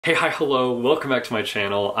Hey, hi, hello, welcome back to my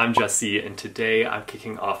channel. I'm Jesse, and today I'm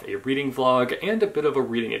kicking off a reading vlog and a bit of a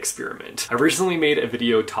reading experiment. I recently made a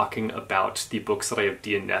video talking about the books that I have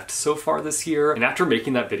DNF'd so far this year, and after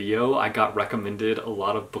making that video, I got recommended a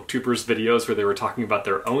lot of booktubers videos where they were talking about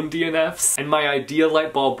their own DNFs, and my idea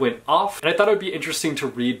light bulb went off, and I thought it would be interesting to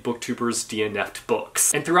read booktubers' DNF'd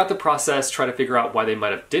books. And throughout the process, try to figure out why they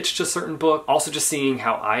might have ditched a certain book, also just seeing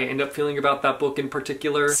how I end up feeling about that book in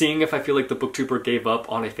particular, seeing if I feel like the booktuber gave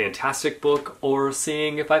up on a fantastic book, or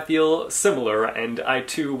seeing if I feel similar and I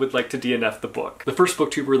too would like to DNF the book. The first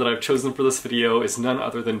booktuber that I've chosen for this video is none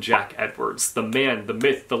other than Jack Edwards, the man, the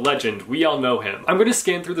myth, the legend, we all know him. I'm going to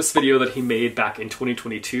scan through this video that he made back in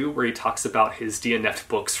 2022 where he talks about his DNF'd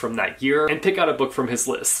books from that year and pick out a book from his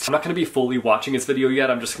list. I'm not going to be fully watching his video yet,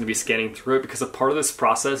 I'm just going to be scanning through it because a part of this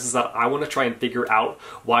process is that I want to try and figure out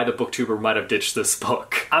why the booktuber might have ditched this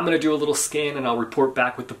book. I'm going to do a little scan and I'll report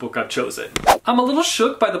back with the book I've chosen. I'm a little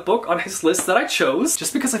shook by the book on his list that I chose,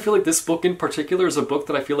 just because I feel like this book in particular is a book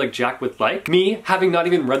that I feel like Jack would like. Me, having not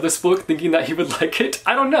even read this book, thinking that he would like it,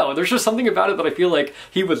 I don't know, there's just something about it that I feel like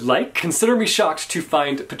he would like. Consider me shocked to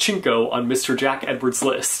find Pachinko on Mr. Jack Edwards'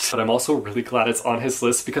 list. But I'm also really glad it's on his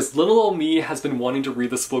list because little old me has been wanting to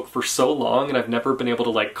read this book for so long and I've never been able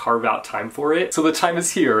to like carve out time for it. So the time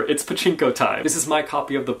is here, it's Pachinko time. This is my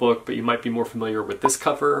copy of the book, but you might be more familiar with this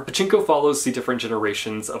cover. Pachinko follows the different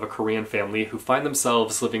generations of a Korean family who find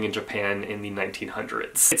themselves living in Japan in the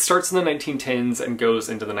 1900s. It starts in the 1910s and goes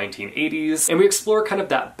into the 1980s, and we explore kind of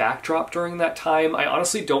that backdrop during that time. I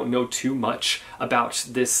honestly don't know too much about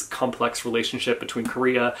this complex relationship between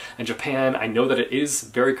Korea and Japan. I know that it is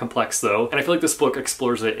very complex though, and I feel like this book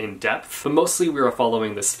explores it in depth, but mostly we are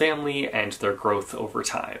following this family and their growth over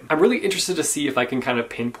time. I'm really interested to see if I can kind of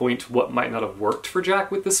pinpoint what might not have worked for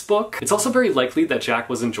Jack with this book. It's also very likely that Jack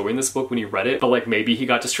was enjoying this book when he read it, but like maybe he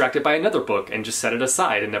got distracted by another book and just set it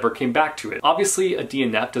aside and never came back to it. Obviously, a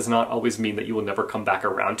DNF does not always mean that you will never come back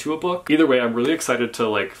around to a book. Either way, I'm really excited to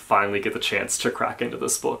like finally get the chance to crack into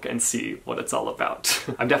this book and see what it's all about.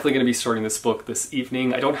 I'm definitely going to be starting this book this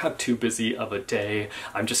evening. I don't have too busy of a day.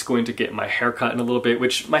 I'm just going to get my hair cut in a little bit,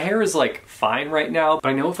 which my hair is like fine right now, but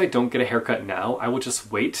I know if I don't get a haircut now, I will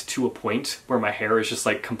just wait to a point where my hair is just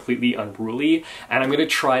like completely unruly, and I'm going to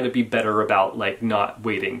try to be better about like not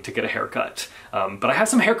waiting to get a haircut. But I have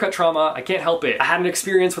some haircut trauma, I can't help it. I had an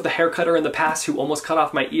experience with a haircutter in the past who almost cut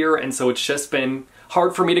off my ear, and so it's just been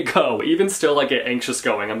hard for me to go. Even still, I get anxious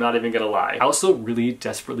going, I'm not even gonna lie. I also really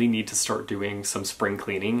desperately need to start doing some spring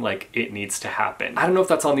cleaning, like it needs to happen. I don't know if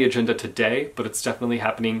that's on the agenda today, but it's definitely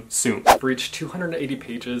happening soon. I've reached 280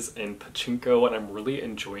 pages in Pachinko and I'm really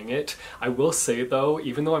enjoying it. I will say though,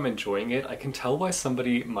 even though I'm enjoying it, I can tell why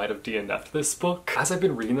somebody might have DNF'd this book. As I've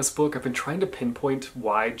been reading this book, I've been trying to pinpoint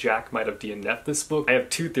why Jack might have DNF'd this book. I have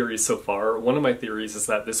two theories so far. One of my theories is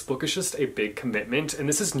that this book is just a big commitment, and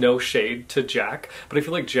this is no shade to Jack, but I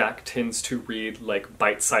feel like Jack tends to read like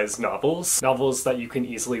bite-sized novels that you can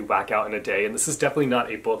easily whack out in a day, and this is definitely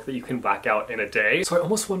not a book that you can whack out in a day. So I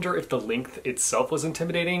almost wonder if the length itself was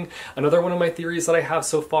intimidating. Another one of my theories that I have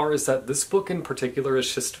so far is that this book in particular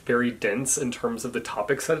is just very dense in terms of the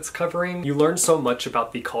topics that it's covering. You learn so much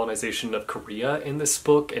about the colonization of Korea in this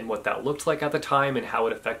book and what that looked like at the time and how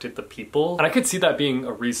it affected the people. And I could see that being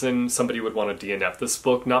a reason somebody would want to DNF this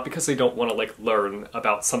book, not because they don't want to like learn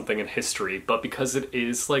about something in history, but because it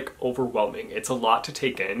is like overwhelming. It's a lot to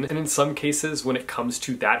take in, and in some cases when it comes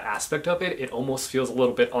to that aspect of it, it almost feels a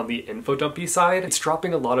little bit on the info dumpy side. It's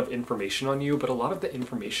dropping a lot of information on you, but a lot of the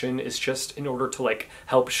information is just in order to like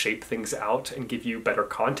help shape things out and give you better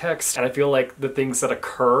context, and I feel like the things that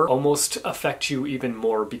occur almost affect you even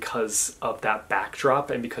more because of that backdrop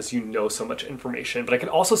and because you know so much information. But I can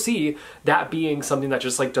also see that being something that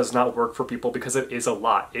just like does not work for people because it is a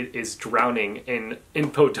lot. It is drowning in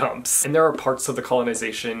info dumps, and there are parts of the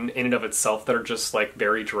colonization in and of itself that are just like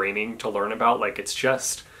very draining to learn about. Like it's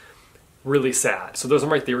just really sad. So those are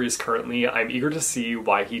my theories currently. I'm eager to see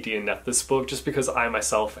why he DNF'd this book just because I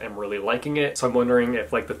myself am really liking it. So I'm wondering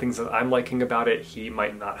if like the things that I'm liking about it, he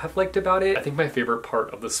might not have liked about it. I think my favorite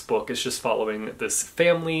part of this book is just following this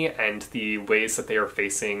family and the ways that they are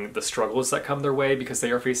facing the struggles that come their way, because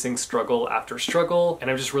they are facing struggle after struggle.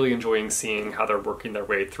 And I'm just really enjoying seeing how they're working their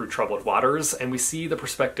way through troubled waters. And we see the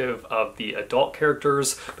perspective of the adult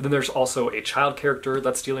characters, but then there's also a child character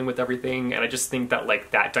that's dealing with everything. And I just think that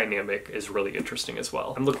like that dynamic is really interesting as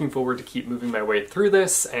well. I'm looking forward to keep moving my way through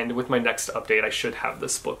this, and with my next update I should have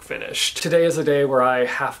this book finished. Today is a day where I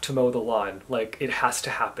have to mow the lawn. Like, it has to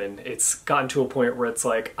happen. It's gotten to a point where it's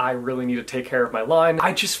like, I really need to take care of my lawn.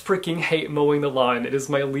 I just freaking hate mowing the lawn. It is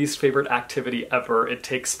my least favorite activity ever. It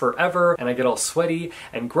takes forever, and I get all sweaty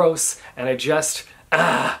and gross, and I just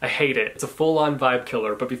I hate it. It's a full-on vibe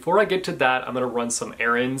killer, but before I get to that, I'm gonna run some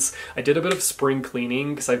errands. I did a bit of spring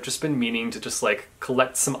cleaning because I've just been meaning to just like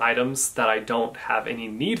collect some items that I don't have any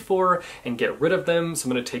need for and get rid of them, so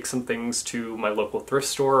I'm gonna take some things to my local thrift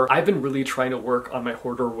store. I've been really trying to work on my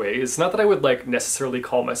hoarder ways. Not that I would like necessarily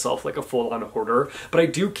call myself like a full-on hoarder, but I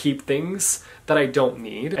do keep things that I don't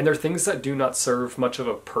need, and they're things that do not serve much of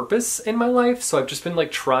a purpose in my life, so I've just been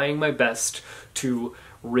like trying my best to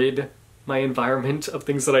rid my environment of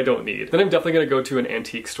things that I don't need. Then I'm definitely gonna go to an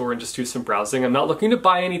antique store and just do some browsing. I'm not looking to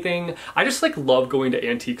buy anything. I just like love going to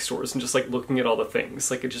antique stores and just like looking at all the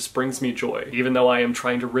things. Like it just brings me joy. Even though I am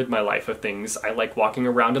trying to rid my life of things, I like walking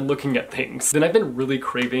around and looking at things. Then I've been really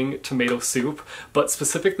craving tomato soup, but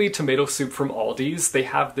specifically tomato soup from Aldi's. They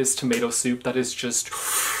have this tomato soup that is just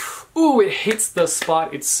ooh, it hits the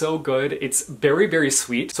spot. It's so good. It's very, very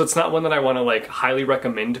sweet. So it's not one that I want to like highly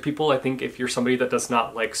recommend to people. I think if you're somebody that does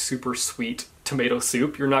not like super sweet tomato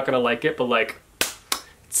soup, you're not going to like it, but like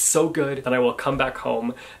it's so good that I will come back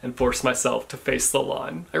home and force myself to face the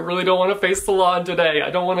lawn. I really don't want to face the lawn today. I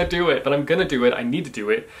don't want to do it, but I'm going to do it. I need to do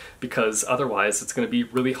it because otherwise it's going to be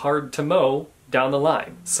really hard to mow down the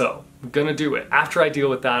line. So I'm going to do it. After I deal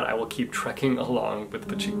with that, I will keep trekking along with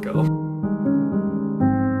Pachinko.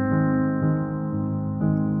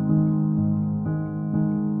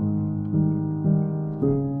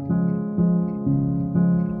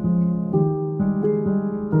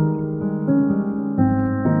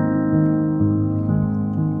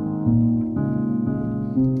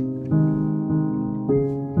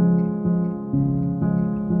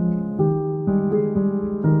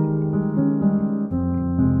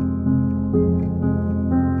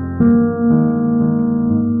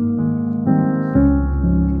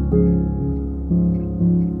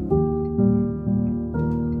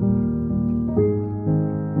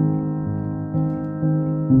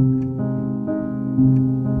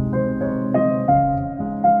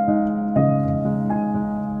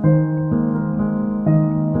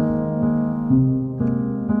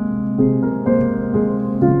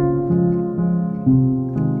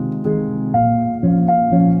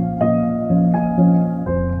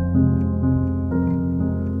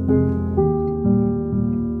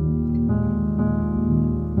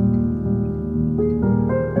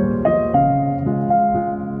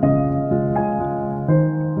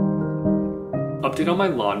 Update on my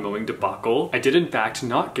lawn mowing debacle. I did in fact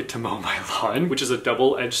not get to mow my lawn, which is a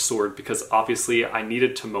double-edged sword because obviously I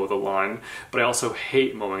needed to mow the lawn, but I also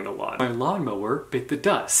hate mowing the lawn. My lawnmower bit the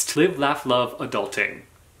dust. Live, laugh, love, adulting.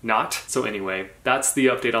 Not. So anyway, that's the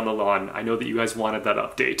update on the lawn. I know that you guys wanted that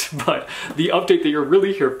update, but the update that you're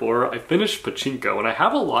really here for, I finished Pachinko and I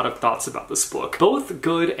have a lot of thoughts about this book, both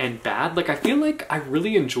good and bad. Like I feel like I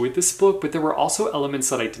really enjoyed this book, but there were also elements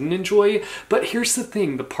that I didn't enjoy. But here's the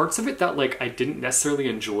thing, the parts of it that like I didn't necessarily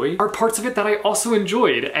enjoy are parts of it that I also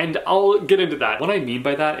enjoyed, and I'll get into that. What I mean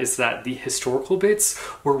by that is that the historical bits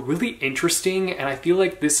were really interesting, and I feel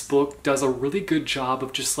like this book does a really good job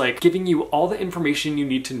of just like giving you all the information you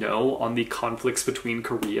need to know on the conflicts between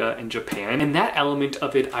Korea and Japan, and that element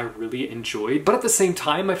of it I really enjoyed. But at the same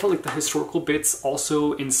time, I felt like the historical bits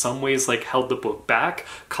also in some ways like held the book back,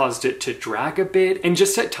 caused it to drag a bit, and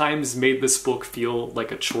just at times made this book feel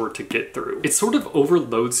like a chore to get through. It sort of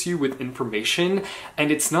overloads you with information, and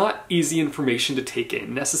it's not easy information to take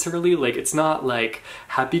in necessarily. Like it's not like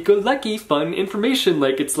happy-go-lucky fun information,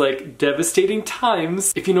 like it's like devastating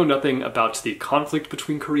times. If you know nothing about the conflict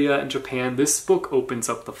between Korea and Japan, this book opens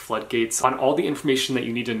up the floodgates on all the information that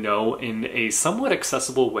you need to know in a somewhat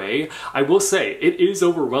accessible way. I will say, it is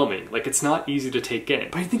overwhelming. Like, it's not easy to take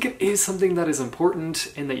in. But I think it is something that is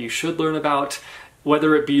important and that you should learn about,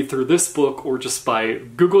 whether it be through this book or just by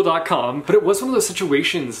google.com. But it was one of those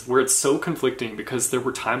situations where it's so conflicting because there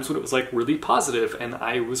were times when it was like really positive and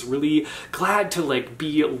I was really glad to like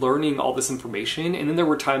be learning all this information, and then there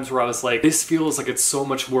were times where I was like, this feels like it's so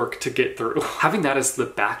much work to get through. Having that as the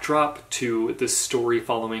backdrop to this story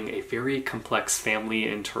following a very complex family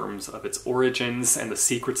in terms of its origins and the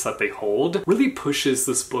secrets that they hold really pushes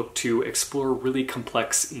this book to explore really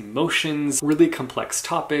complex emotions, really complex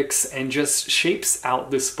topics, and just shapes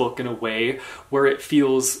out this book in a way where it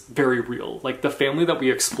feels very real. Like the family that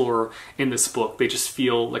we explore in this book, they just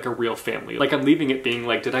feel like a real family. Like I'm leaving it being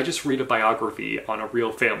like, did I just read a biography on a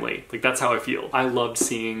real family? Like that's how I feel. I loved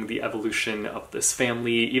seeing the evolution of this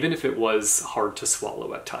family, even if it was hard to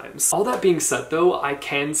swallow at times. All that being said though, I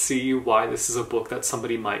can see why this is a book that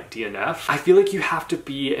somebody might DNF. I feel like you have to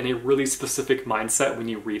be in a really specific mindset when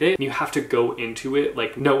you read it, and you have to go into it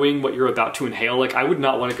like knowing what you're about to inhale. Like I would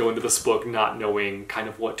not want to go into this book not knowing knowing kind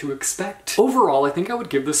of what to expect. Overall, I think I would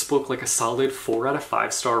give this book like a solid 4 out of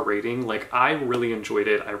 5 star rating. Like, I really enjoyed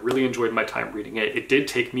it. I really enjoyed my time reading it. It did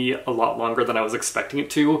take me a lot longer than I was expecting it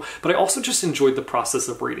to, but I also just enjoyed the process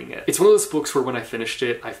of reading it. It's one of those books where when I finished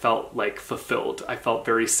it, I felt like fulfilled. I felt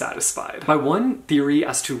very satisfied. My one theory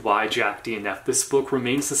as to why Jack DNF'd this book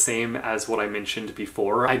remains the same as what I mentioned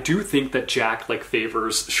before. I do think that Jack like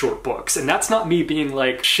favors short books, and that's not me being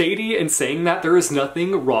like shady and saying that. There is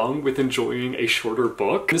nothing wrong with enjoying a shorter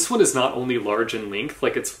book. This one is not only large in length,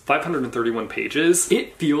 like it's 531 pages.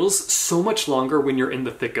 It feels so much longer when you're in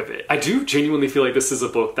the thick of it. I do genuinely feel like this is a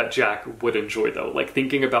book that Jack would enjoy though. Like,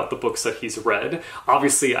 thinking about the books that he's read,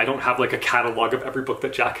 obviously I don't have like a catalog of every book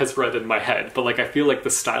that Jack has read in my head, but like I feel like the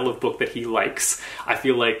style of book that he likes, I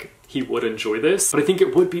feel like he would enjoy this, but I think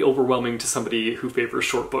it would be overwhelming to somebody who favors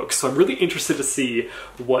short books. So I'm really interested to see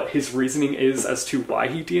what his reasoning is as to why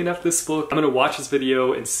he DNF'd this book. I'm gonna watch his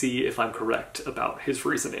video and see if I'm correct about his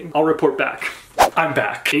reasoning. I'll report back. I'm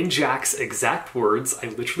back. In Jack's exact words, I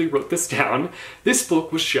literally wrote this down, "This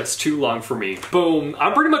book was just too long for me." Boom.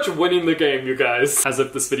 I'm pretty much winning the game, you guys. As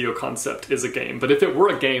if this video concept is a game, but if it were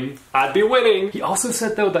a game, I'd be winning. He also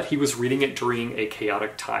said though that he was reading it during a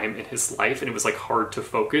chaotic time in his life and it was like hard to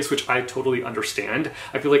focus, which I totally understand.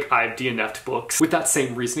 I feel like I've DNF'd books with that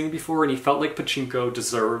same reasoning before, and he felt like Pachinko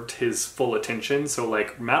deserved his full attention, so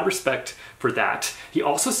like mad respect for that. He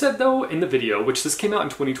also said though in the video, which this came out in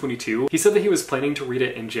 2022, he said that he was planning to read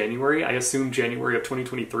it in January, I assume January of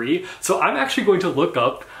 2023, so I'm actually going to look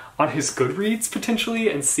up on his Goodreads potentially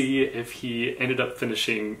and see if he ended up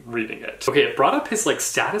finishing reading it. Okay, it brought up his like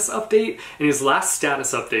status update, and his last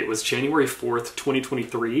status update was January 4th,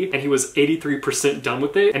 2023, and he was 83% done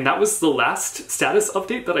with it, and that was the last status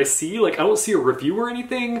update that I see. Like, I don't see a review or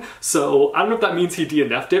anything, so I don't know if that means he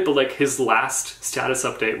DNF'd it, but like his last status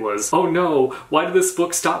update was, "Oh no, why did this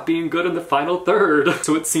book stop being good in the final third?"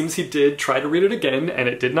 So it seems he did try to read it again, and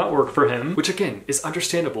it did not work for him, which again is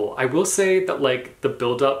understandable. I will say that like the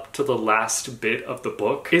build up to the last bit of the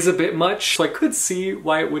book is a bit much, so I could see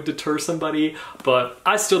why it would deter somebody, but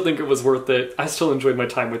I still think it was worth it. I still enjoyed my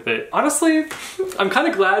time with it. Honestly, I'm kind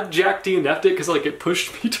of glad Jack DNF'd it because like it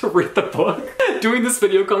pushed me to read the book. Doing this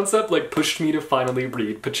video concept like pushed me to finally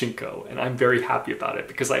read Pachinko, and I'm very happy about it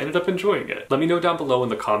because I ended up enjoying it. Let me know down below in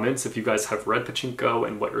the comments if you guys have read Pachinko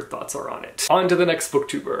and what your thoughts are on it. On to the next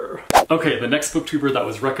booktuber. Okay, the next booktuber that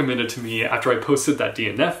was recommended to me after I posted that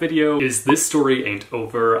DNF video is This Story Ain't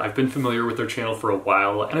Over. I've been familiar with their channel for a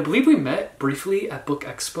while, and I believe we met briefly at Book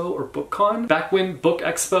Expo or BookCon, back when Book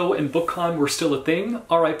Expo and BookCon were still a thing.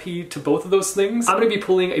 RIP to both of those things. I'm gonna be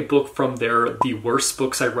pulling a book from their The Worst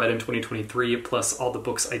Books I Read in 2023 plus all the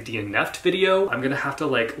books I DNF'd video. I'm gonna have to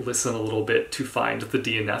like listen a little bit to find the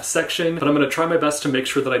DNF section, but I'm gonna try my best to make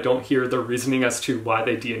sure that I don't hear their reasoning as to why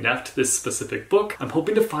they DNF'd this specific book. I'm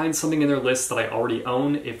hoping to find something in their list that I already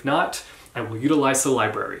own. If not, I will utilize the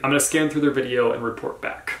library. I'm gonna scan through their video and report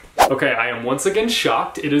back. Okay, I am once again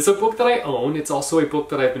shocked. It is a book that I own. It's also a book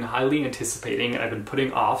that I've been highly anticipating and I've been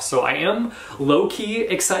putting off, so I am low-key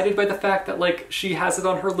excited by the fact that like she has it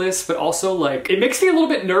on her list, but also like it makes me a little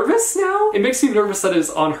bit nervous now. It makes me nervous that it is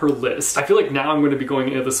on her list. I feel like now I'm going to be going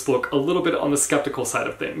into this book a little bit on the skeptical side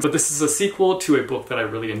of things, but this is a sequel to a book that I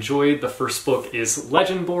really enjoyed. The first book is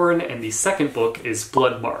Legendborn and the second book is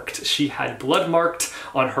Bloodmarked. She had Bloodmarked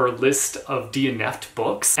on her list of DNF'd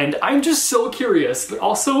books, and I'm just so curious, but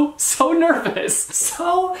also so nervous.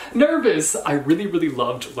 So nervous. I really, really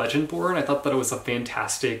loved Legendborn. I thought that it was a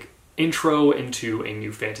fantastic intro into a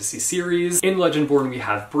new fantasy series. In Legendborn, we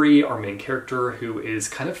have Bree, our main character, who is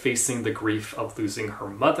kind of facing the grief of losing her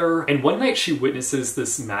mother. And one night she witnesses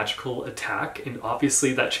this magical attack, and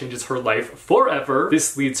obviously that changes her life forever.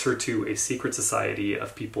 This leads her to a secret society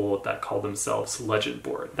of people that call themselves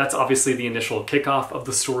Legendborn. That's obviously the initial kickoff of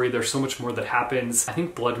the story. There's so much more that happens. I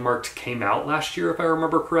think Bloodmarked came out last year, if I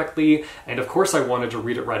remember correctly. And of course I wanted to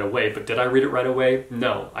read it right away, but did I read it right away?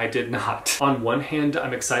 No, I did not. On one hand,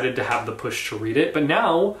 I'm excited to have the push to read it, but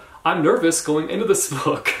now I'm nervous going into this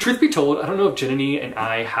book. Truth be told, I don't know if Jenny and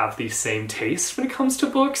I have the same taste when it comes to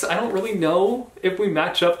books. I don't really know if we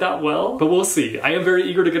match up that well, but we'll see. I am very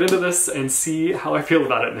eager to get into this and see how I feel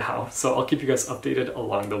about it now, so I'll keep you guys updated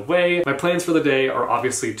along the way. My plans for the day are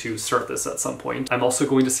obviously to start this at some point. I'm also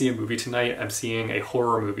going to see a movie tonight. I'm seeing a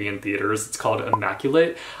horror movie in theaters. It's called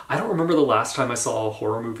Immaculate. I don't remember the last time I saw a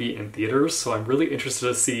horror movie in theaters, so I'm really interested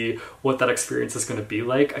to see what that experience is going to be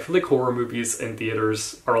like. I feel like horror movies in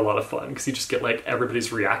theaters are a lot of fun because you just get like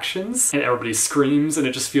everybody's reactions and everybody screams, and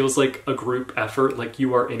it just feels like a group effort, like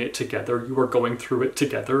you are in it together, you are going through it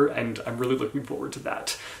together, and I'm really looking forward to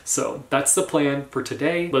that. So that's the plan for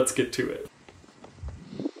today. Let's get to it.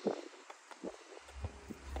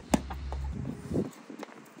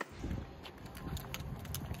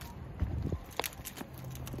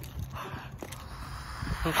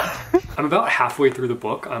 I'm about halfway through the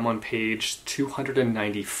book. I'm on page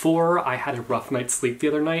 294. I had a rough night's sleep the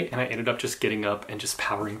other night and I ended up just getting up and just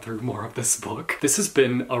powering through more of this book. This has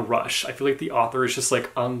been a rush. I feel like the author is just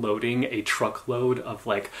like unloading a truckload of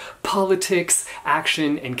like politics,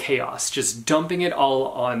 action, and chaos, just dumping it all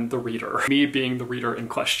on the reader, me being the reader in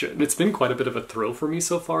question. It's been quite a bit of a thrill for me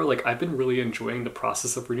so far. Like, I've been really enjoying the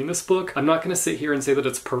process of reading this book. I'm not gonna sit here and say that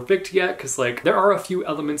it's perfect yet, because like there are a few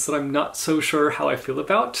elements that I'm not so sure how I feel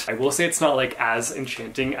about. I will say it's not like as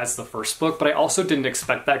enchanting as the first book, but I also didn't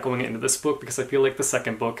expect that going into this book because I feel like the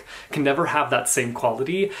second book can never have that same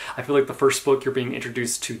quality. I feel like the first book, you're being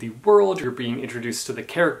introduced to the world, you're being introduced to the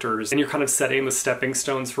characters, and you're kind of setting the stepping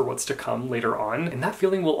stones for what's to come later on. And that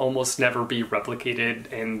feeling will almost never be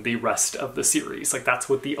replicated in the rest of the series. Like, that's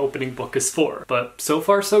what the opening book is for. But so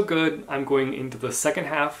far so good. I'm going into the second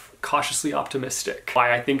half cautiously optimistic.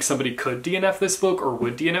 Why I think somebody could DNF this book or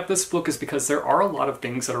would DNF this book is because there are a lot of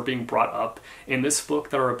things that are being brought up in this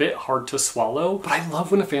book that are a bit hard to swallow, but I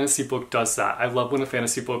love when a fantasy book does that. I love when a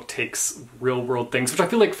fantasy book takes real world things, which I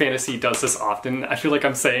feel like fantasy does this often. I feel like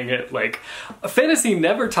I'm saying it like, fantasy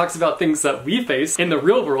never talks about things that we face in the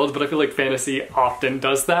real world, but I feel like fantasy often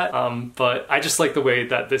does that. But I just like the way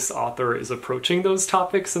that this author is approaching those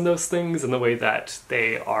topics and those things and the way that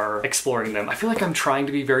they are exploring them. I feel like I'm trying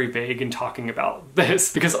to be very vague in talking about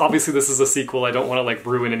this because obviously this is a sequel. I don't want to like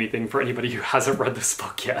ruin anything for anybody who hasn't read this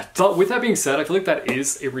book yet. But with that being said, I feel like that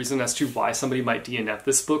is a reason as to why somebody might DNF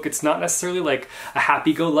this book. It's not necessarily like a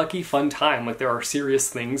happy-go-lucky fun time. Like, there are serious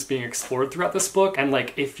things being explored throughout this book, and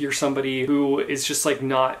like if you're somebody who is just like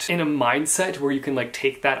not in a mindset where you can like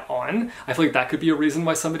take that on, I feel like that could be a reason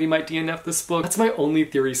why somebody might DNF this book. That's my only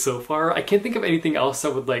theory so far. I can't think of anything else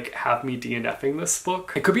that would like have me DNFing this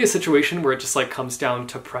book. It could be a situation where it just like comes down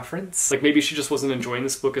to preference. Like, maybe she just wasn't enjoying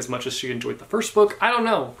this book as much as she enjoyed the first book. I don't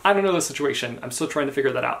know. I don't know the situation. I'm still trying to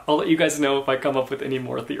figure that out. I'll let you guys know if I come up with any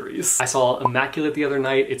more theories. I saw Immaculate the other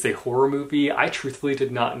night. It's a horror movie. I truthfully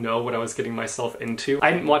did not know what I was getting myself into.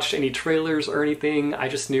 I hadn't watched any trailers or anything. I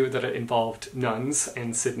just knew that it involved nuns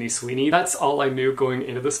and Sydney Sweeney. That's all I knew going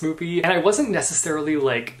into this movie. And I wasn't necessarily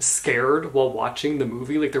like scared while watching the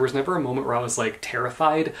movie. Like, there was never a moment where I was like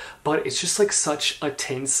terrified, but it's just like such a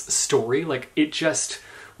tense story. Like, it just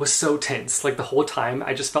was so tense. Like, the whole time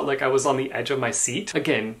I just felt like I was on the edge of my seat.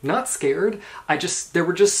 Again, not scared. There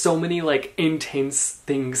were just so many like intense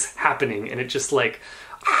things happening, and it just like,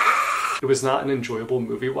 it was not an enjoyable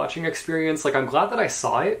movie watching experience. Like, I'm glad that I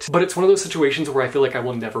saw it, but it's one of those situations where I feel like I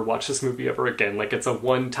will never watch this movie ever again. Like, it's a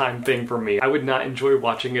one-time thing for me. I would not enjoy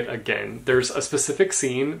watching it again. There's a specific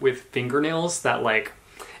scene with fingernails that like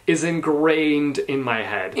is ingrained in my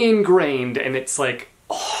head. Ingrained, and it's like,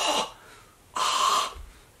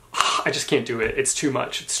 I just can't do it. It's too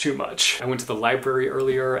much. It's too much. I went to the library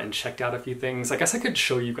earlier and checked out a few things. I guess I could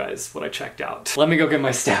show you guys what I checked out. Let me go get my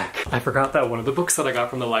stack. I forgot that one of the books that I got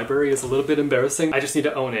from the library is a little bit embarrassing. I just need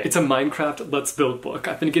to own it. It's a Minecraft Let's Build book.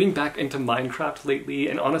 I've been getting back into Minecraft lately,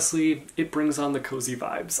 and honestly, it brings on the cozy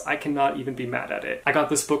vibes. I cannot even be mad at it. I got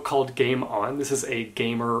this book called Game On. This is a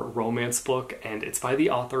gamer romance book, and it's by the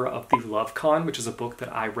author of The Love Con, which is a book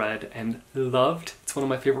that I read and loved. It's one of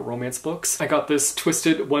my favorite romance books. I got this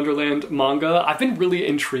Twisted Wonderland manga. I've been really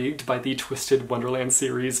intrigued by the Twisted Wonderland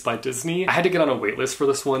series by Disney. I had to get on a waitlist for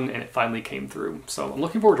this one and it finally came through. So I'm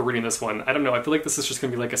looking forward to reading this one. I don't know, I feel like this is just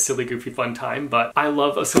gonna be like a silly goofy fun time, but I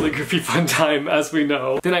love a silly goofy fun time, as we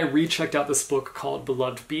know. Then I rechecked out this book called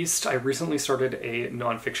Beloved Beast. I recently started a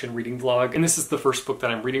nonfiction reading vlog, and this is the first book that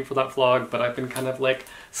I'm reading for that vlog, but I've been kind of like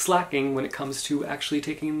slacking when it comes to actually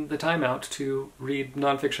taking the time out to read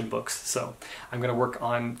nonfiction books. So I'm gonna work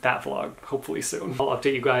on that vlog hopefully soon. I'll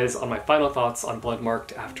update you guys on my final thoughts on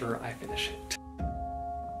Bloodmarked after I finish it.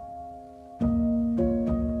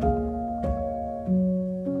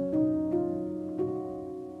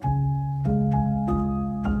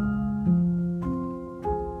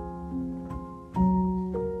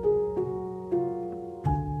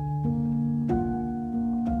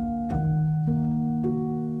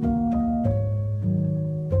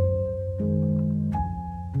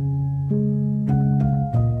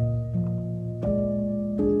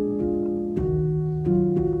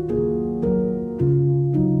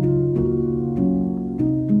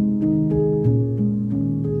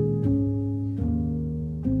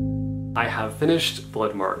 I have finished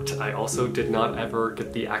Bloodmarked. I also did not ever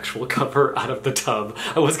get the actual cover out of the tub.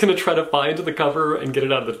 I was gonna try to find the cover and get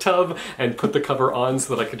it out of the tub and put the cover on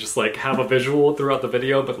so that I could just like have a visual throughout the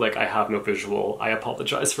video, but like I have no visual. I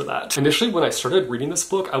apologize for that. Initially when I started reading this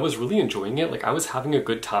book, I was really enjoying it. Like I was having a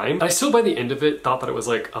good time. I still by the end of it thought that it was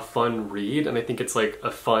like a fun read, and I think it's like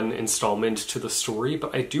a fun installment to the story,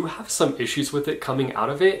 but I do have some issues with it coming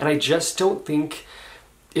out of it, and I just don't think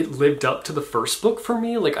it lived up to the first book for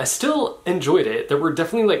me. Like I still enjoyed it. There were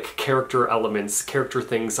definitely like character elements, character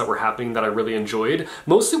things that were happening that I really enjoyed.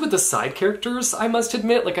 Mostly with the side characters, I must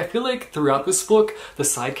admit. Like I feel like throughout this book, the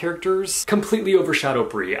side characters completely overshadow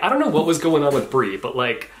Bree. I don't know what was going on with Bree, but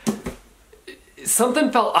like something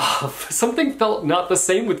felt off. Something felt not the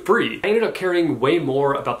same with Bree. I ended up caring way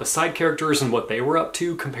more about the side characters and what they were up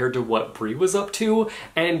to compared to what Bree was up to,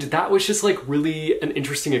 and that was just like really an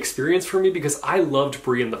interesting experience for me because I loved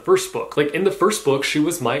Bree in the first book. Like in the first book, she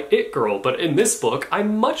was my it girl, but in this book, I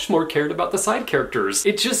much more cared about the side characters.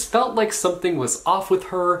 It just felt like something was off with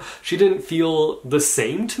her. She didn't feel the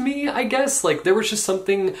same to me, I guess. Like there was just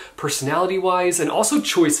something personality-wise and also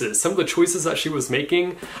choices. Some of the choices that she was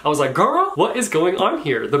making, I was like, girl, what is going on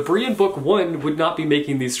here? The Bree in book 1 would not be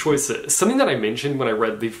making these choices. Something that I mentioned when I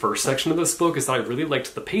read the first section of this book is that I really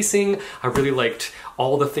liked the pacing. I really liked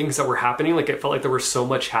all the things that were happening. Like it felt like there was so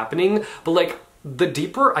much happening, but like the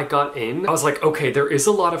deeper I got in, I was like, okay, there is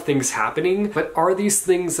a lot of things happening, but are these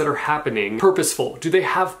things that are happening purposeful? Do they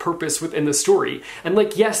have purpose within the story? And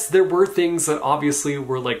like, yes, there were things that obviously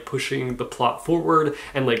were like pushing the plot forward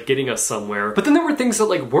and like getting us somewhere, but then there were things that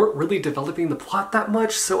like weren't really developing the plot that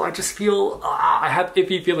much, so I just feel, I have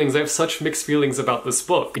iffy feelings. I have such mixed feelings about this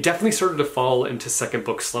book. It definitely started to fall into second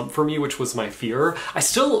book slump for me, which was my fear. I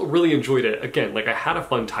still really enjoyed it. Again, like I had a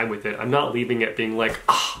fun time with it. I'm not leaving it being like,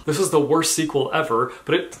 this was the worst sequel ever,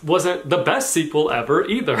 but it wasn't the best sequel ever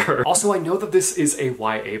either. Also, I know that this is a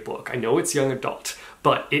YA book. I know it's young adult,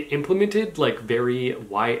 but it implemented like very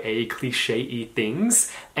YA cliche-y things,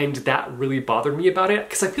 and that really bothered me about it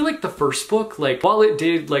because I feel like the first book, like while it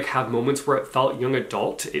did like have moments where it felt young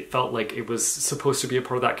adult, it felt like it was supposed to be a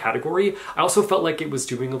part of that category. I also felt like it was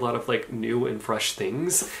doing a lot of like new and fresh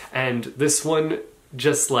things, and this one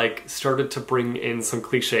just like started to bring in some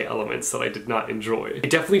cliche elements that I did not enjoy. It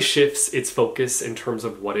definitely shifts its focus in terms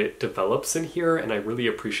of what it develops in here, and I really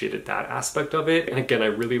appreciated that aspect of it. And again, I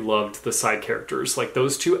really loved the side characters. Like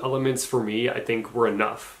those two elements for me, I think were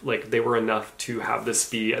enough. Like they were enough to have this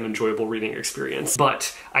be an enjoyable reading experience.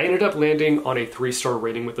 But I ended up landing on a 3-star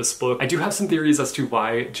rating with this book. I do have some theories as to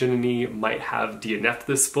why Jenny might have DNF'd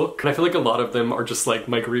this book, and I feel like a lot of them are just like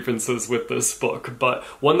my grievances with this book, but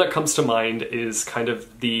one that comes to mind is kind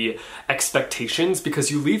of the expectations,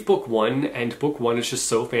 because you leave book 1 and book 1 is just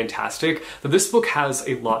so fantastic that this book has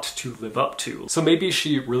a lot to live up to. So maybe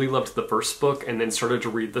she really loved the first book and then started to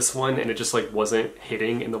read this one and it just like wasn't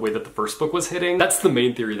hitting in the way that the first book was hitting. That's the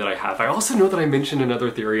main theory that I have. I also know that I mentioned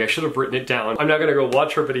another theory. I should have written it down. I'm now gonna go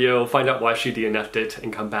watch her video, find out why she DNF'd it,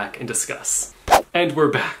 and come back and discuss. And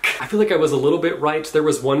we're back. I feel like I was a little bit right. There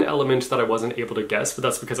was one element that I wasn't able to guess, but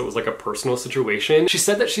that's because it was like a personal situation. She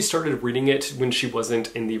said that she started reading it when she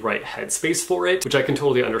wasn't in the right headspace for it, which I can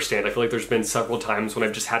totally understand. I feel like there's been several times when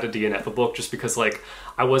I've just had to DNF a book just because like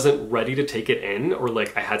I wasn't ready to take it in, or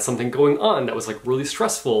like I had something going on that was like really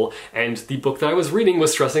stressful, and the book that I was reading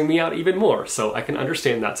was stressing me out even more. So I can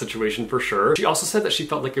understand that situation for sure. She also said that she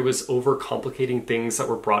felt like it was overcomplicating things that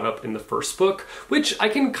were brought up in the first book, which I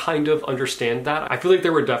can kind of understand that. I feel like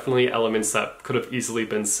there were definitely elements that could have easily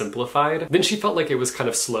been simplified. Then she felt like it was kind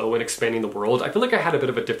of slow in expanding the world. I feel like I had a bit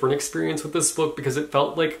of a different experience with this book because it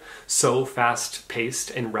felt like so fast-paced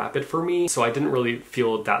and rapid for me, so I didn't really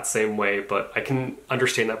feel that same way, but I can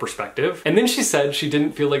understand that perspective. And then she said she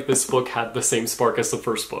didn't feel like this book had the same spark as the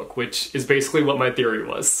first book, which is basically what my theory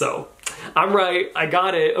was, so I'm right, I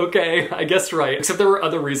got it, okay, I guessed right. Except there were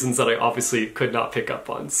other reasons that I obviously could not pick up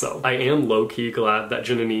on, so I am low-key glad that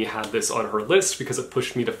Jenny had this on her list because it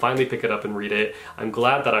pushed me to finally pick it up and read it. I'm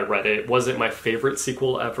glad that I read it. Was it my favorite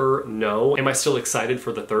sequel ever? No. Am I still excited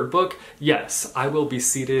for the third book? Yes. I will be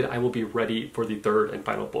seated, I will be ready for the third and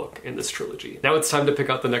final book in this trilogy. Now it's time to pick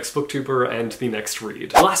out the next booktuber and the next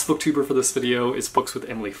read. The last booktuber for this video is Books with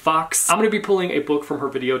Emily Fox. I'm going to be pulling a book from her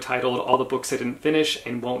video titled All the Books I Didn't Finish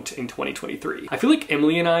and Won't in 2023. I feel like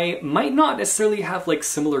Emily and I might not necessarily have like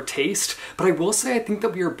similar taste, but I will say I think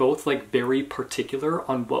that we are both like very particular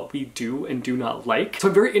on what we do and do not like. So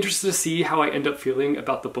I'm very interested to see how I end up feeling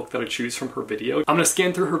about the book that I choose from her video. I'm gonna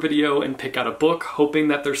scan through her video and pick out a book, hoping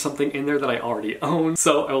that there's something in there that I already own.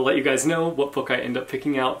 So I will let you guys know what book I end up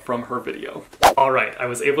picking out from her video. All right, I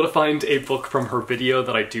was able to find a book from her video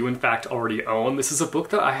that I do in fact already own. This is a book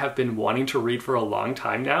that I have been wanting to read for a long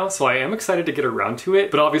time now, so I am excited to get around to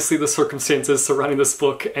it, but obviously the circumstances surrounding this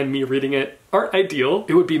book and me reading it aren't ideal.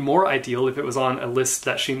 It would be more ideal if it was on a list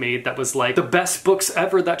that she made that was like the best books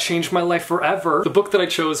ever that changed my life forever. The book that I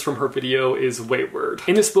chose from her video is Wayward.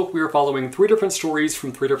 In this book, we are following 3 different stories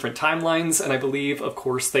from 3 different timelines, and I believe, of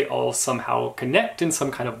course, they all somehow connect in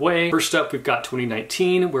some kind of way. First up, we've got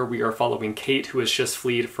 2019, where we are following Kate, who has just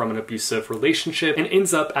fled from an abusive relationship and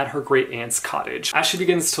ends up at her great aunt's cottage. As she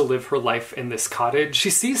begins to live her life in this cottage, she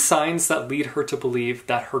sees signs that lead her to believe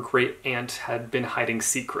that her great aunt had been hiding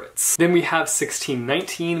secrets. Then we have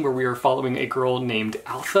 1619, where we are following a girl named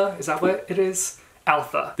Alpha. Is that what it is?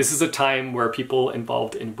 Alpha. This is a time where people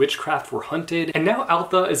involved in witchcraft were hunted, and now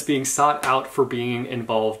Alpha is being sought out for being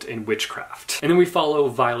involved in witchcraft. And then we follow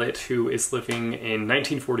Violet, who is living in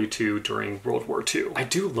 1942 during World War II. I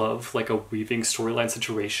do love like a weaving storyline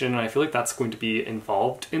situation, and I feel like that's going to be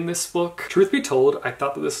involved in this book. Truth be told, I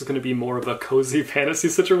thought that this was going to be more of a cozy fantasy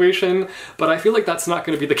situation, but I feel like that's not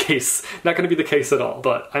going to be the case. Not going to be the case at all.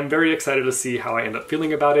 But I'm very excited to see how I end up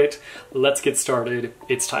feeling about it. Let's get started.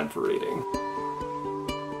 It's time for reading.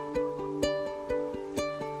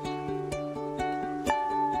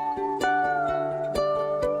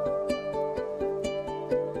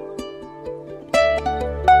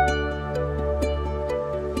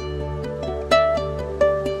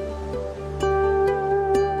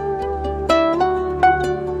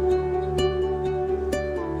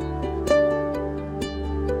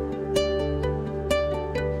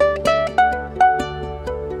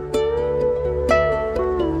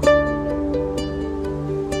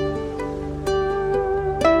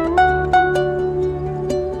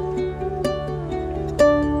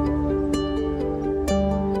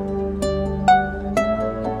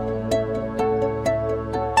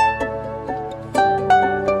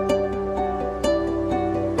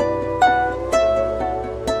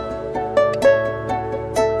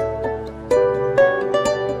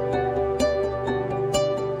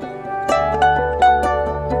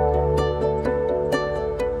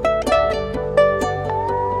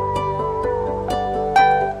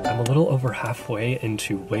 Halfway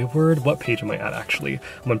into Wayward. What page am I at actually?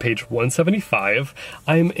 I'm on page 175.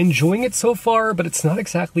 I'm enjoying it so far, but it's not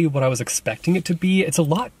exactly what I was expecting it to be. It's a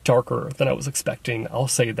lot darker than I was expecting, I'll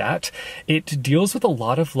say that. It deals with a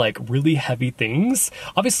lot of like really heavy things.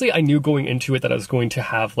 Obviously, I knew going into it that I was going to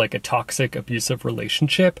have like a toxic, abusive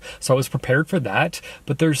relationship, so I was prepared for that,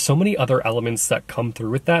 but there's so many other elements that come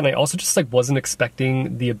through with that, and I also just like wasn't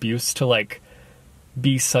expecting the abuse to like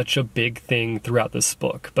be such a big thing throughout this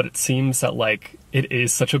book, but it seems that like it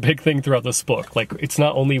is such a big thing throughout this book. Like, it's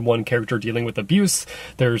not only one character dealing with abuse,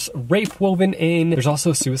 there's rape woven in, there's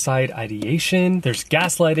also suicide ideation, there's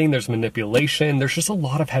gaslighting, there's manipulation, there's just a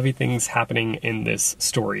lot of heavy things happening in this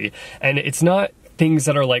story. And it's not things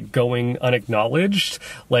that are like going unacknowledged,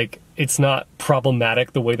 like it's not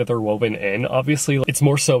problematic the way that they're woven in. Obviously, it's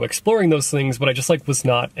more so exploring those things, but I just like was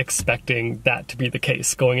not expecting that to be the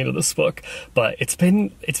case going into this book. But it's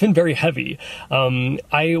been very heavy.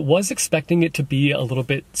 I was expecting it to be a little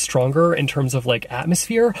bit stronger in terms of like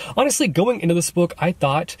atmosphere. Honestly, going into this book, I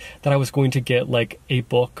thought that I was going to get like a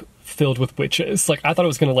book filled with witches. Like, I thought it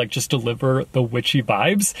was gonna like just deliver the witchy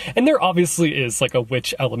vibes, and there obviously is like a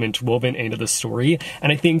witch element woven into the story, and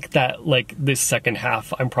I think that like this second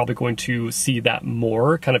half I'm probably going to see that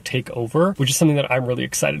more kind of take over, which is something that I'm really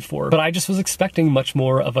excited for. But I just was expecting much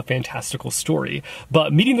more of a fantastical story.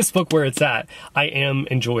 But meeting this book where it's at, I am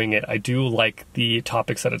enjoying it. I do like the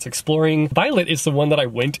topics that it's exploring. Violet is the one that I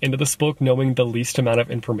went into this book knowing the least amount of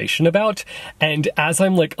information about, and as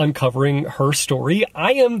I'm like uncovering her story,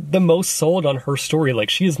 I am the most sold on her story.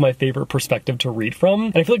 Like, she is my favorite perspective to read from,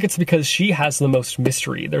 and I feel like it's because she has the most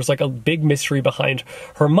mystery. There's like a big mystery behind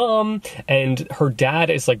her mom, and her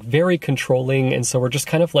dad is like very controlling, and so we're just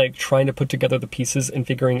kind of like trying to put together the pieces and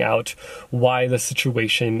figuring out why the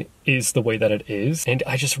situation is the way that it is. And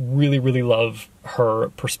I just really love her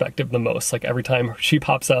perspective the most. Like every time she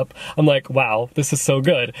pops up, I'm like, wow, this is so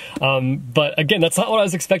good. But again, that's not what I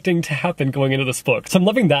was expecting to happen going into this book. So I'm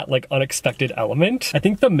loving that like unexpected element. I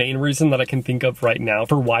think the main reason that I can think of right now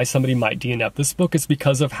for why somebody might DNF this book is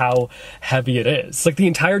because of how heavy it is. Like the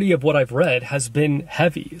entirety of what I've read has been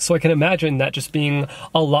heavy. So I can imagine that just being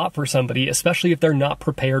a lot for somebody, especially if they're not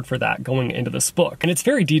prepared for that going into this book. And it's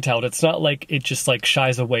very detailed. It's not like it just like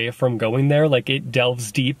shies away from going there. Like it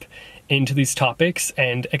delves deep into these topics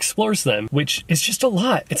and explores them, which is just a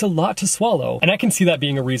lot. It's a lot to swallow. And I can see that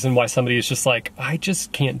being a reason why somebody is just like, I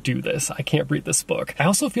just can't do this. I can't read this book. I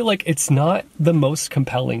also feel like it's not the most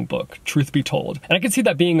compelling book, truth be told. And I can see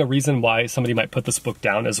that being a reason why somebody might put this book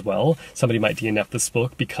down as well. Somebody might DNF this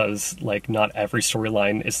book because like not every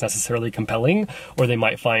storyline is necessarily compelling, or they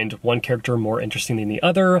might find one character more interesting than the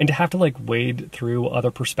other. And to have to like wade through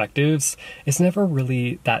other perspectives is never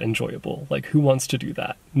really that enjoyable. Like who wants to do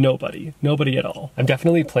that? Nobody at all. I'm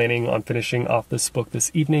definitely planning on finishing off this book this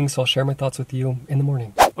evening, so I'll share my thoughts with you in the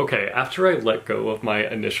morning. Okay, after I let go of my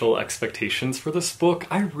initial expectations for this book,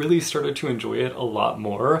 I really started to enjoy it a lot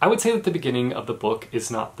more. I would say that the beginning of the book is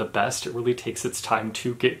not the best. It really takes its time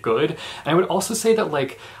to get good. And I would also say that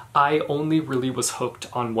like, I only really was hooked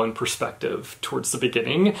on one perspective towards the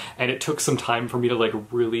beginning, and it took some time for me to like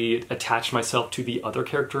really attach myself to the other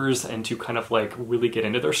characters and to kind of like really get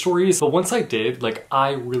into their stories. But once I did, like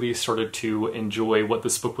I really started to enjoy what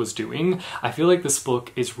this book was doing. I feel like this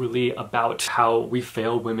book is really about how we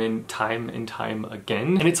fail women time and time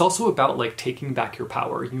again. And it's also about like taking back your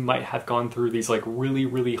power. You might have gone through these like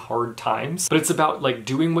really hard times, but it's about like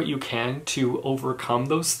doing what you can to overcome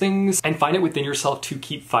those things and find it within yourself to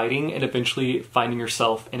keep fighting and eventually finding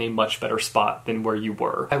yourself in a much better spot than where you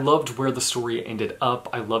were. I loved where the story ended up.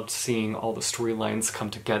 I loved seeing all the storylines come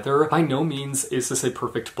together. By no means is this a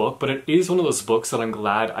perfect book, but it is one of those books that I'm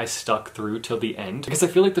glad I stuck through till the end because I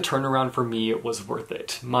feel like the turnaround for me was worth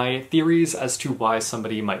it. My theories as to why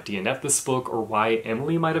somebody might DNF this book or why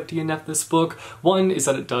Emily might have DNF'd this book, one is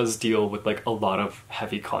that it does deal with like a lot of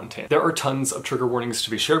heavy content. There are tons of trigger warnings to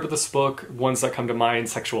be shared with this book. Ones that come to mind: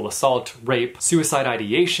 sexual assault, rape, suicide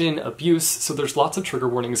ideation, abuse, so there's lots of trigger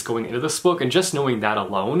warnings going into this book, and just knowing that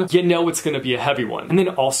alone, you know it's gonna be a heavy one. And then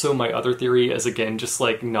also my other theory is again just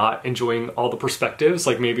like not enjoying all the perspectives,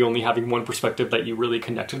 like maybe only having one perspective that you really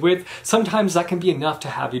connected with. Sometimes that can be enough to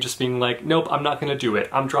have you just being like, nope, I'm not gonna do it.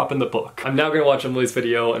 I'm dropping the book. I'm now gonna watch Emily's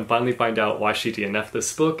video and finally find out why she DNF'd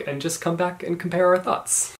this book and just come back and compare our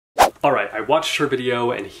thoughts. Alright, I watched her video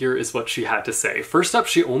and here is what she had to say. First up,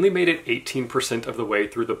 she only made it 18% of the way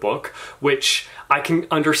through the book, which I can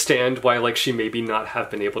understand why like she maybe not have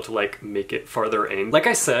been able to like make it farther in. Like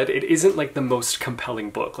I said, it isn't like the most compelling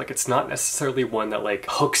book. Like it's not necessarily one that like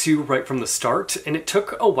hooks you right from the start, and it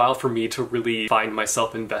took a while for me to really find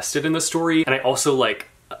myself invested in the story, and I also like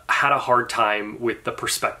had a hard time with the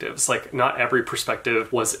perspectives. Like not every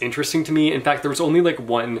perspective was interesting to me. In fact, there was only like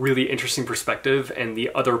one really interesting perspective and the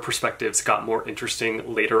other perspectives got more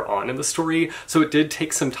interesting later on in the story. So it did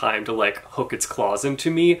take some time to like hook its claws into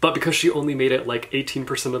me. But because she only made it like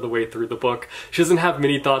 18% of the way through the book, she doesn't have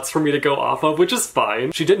many thoughts for me to go off of, which is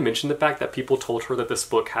fine. She did mention the fact that people told her that this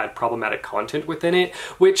book had problematic content within it,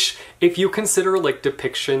 which if you consider like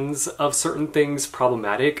depictions of certain things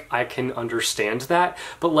problematic, I can understand that.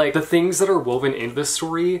 But like the things that are woven into this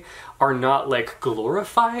story are not like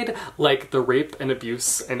glorified. Like the rape and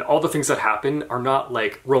abuse and all the things that happen are not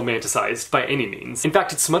like romanticized by any means. In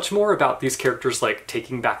fact, it's much more about these characters like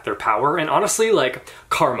taking back their power and honestly like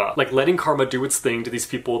karma, like letting karma do its thing to these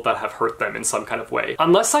people that have hurt them in some kind of way.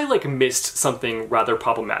 Unless I like missed something rather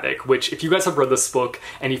problematic, which if you guys have read this book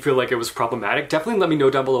and you feel like it was problematic, definitely let me know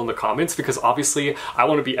down below in the comments, because obviously I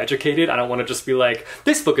want to be educated. I don't want to just be like,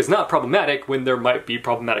 this book is not problematic when there might be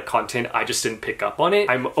problematic content. I just didn't pick up on it.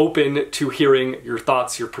 I'm open to hearing your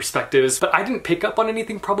thoughts, your perspectives, but I didn't pick up on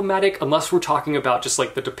anything problematic unless we're talking about just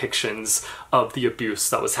like the depictions of the abuse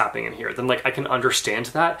that was happening in here. Then like I can understand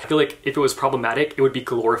that. I feel like if it was problematic, it would be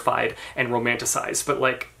glorified and romanticized, but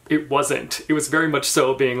like it wasn't. It was very much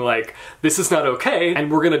so being like, this is not okay,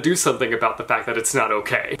 and we're gonna do something about the fact that it's not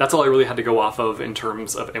okay. That's all I really had to go off of in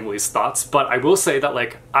terms of Emily's thoughts, but I will say that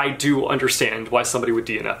like, I do understand why somebody would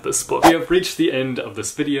DNF this book. We have reached the end of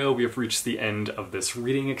this video. We have reached the end of this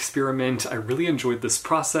reading experiment. I really enjoyed this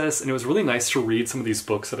process, and it was really nice to read some of these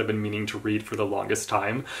books that I've been meaning to read for the longest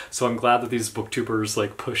time. So I'm glad that these booktubers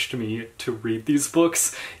like pushed me to read these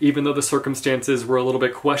books, even though the circumstances were a little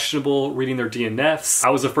bit questionable reading their DNFs. I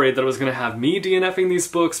was afraid afraid that I was gonna have me DNFing these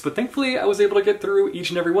books, but thankfully I was able to get through each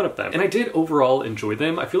and every one of them. And I did overall enjoy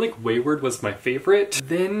them. I feel like Wayward was my favorite.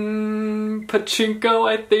 Then Pachinko,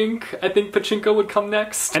 I think. I think Pachinko would come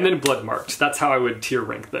next. And then Bloodmarked. That's how I would tier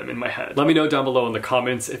rank them in my head. Let me know down below in the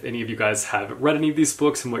comments if any of you guys have read any of these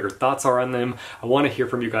books and what your thoughts are on them. I want to hear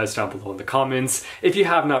from you guys down below in the comments. If you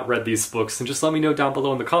have not read these books, then just let me know down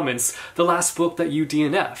below in the comments the last book that you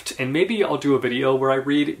DNF'd, and maybe I'll do a video where I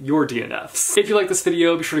read your DNFs. If you like this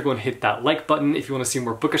video, be sure to go and hit that like button. If you want to see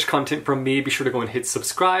more bookish content from me, be sure to go and hit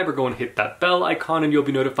subscribe or go and hit that bell icon and you'll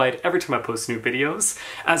be notified every time I post new videos.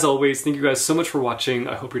 As always, thank you guys so much for watching.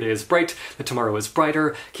 I hope your day is bright, that tomorrow is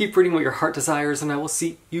brighter. Keep reading what your heart desires, and I will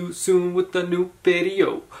see you soon with a new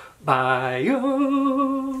video. Bye.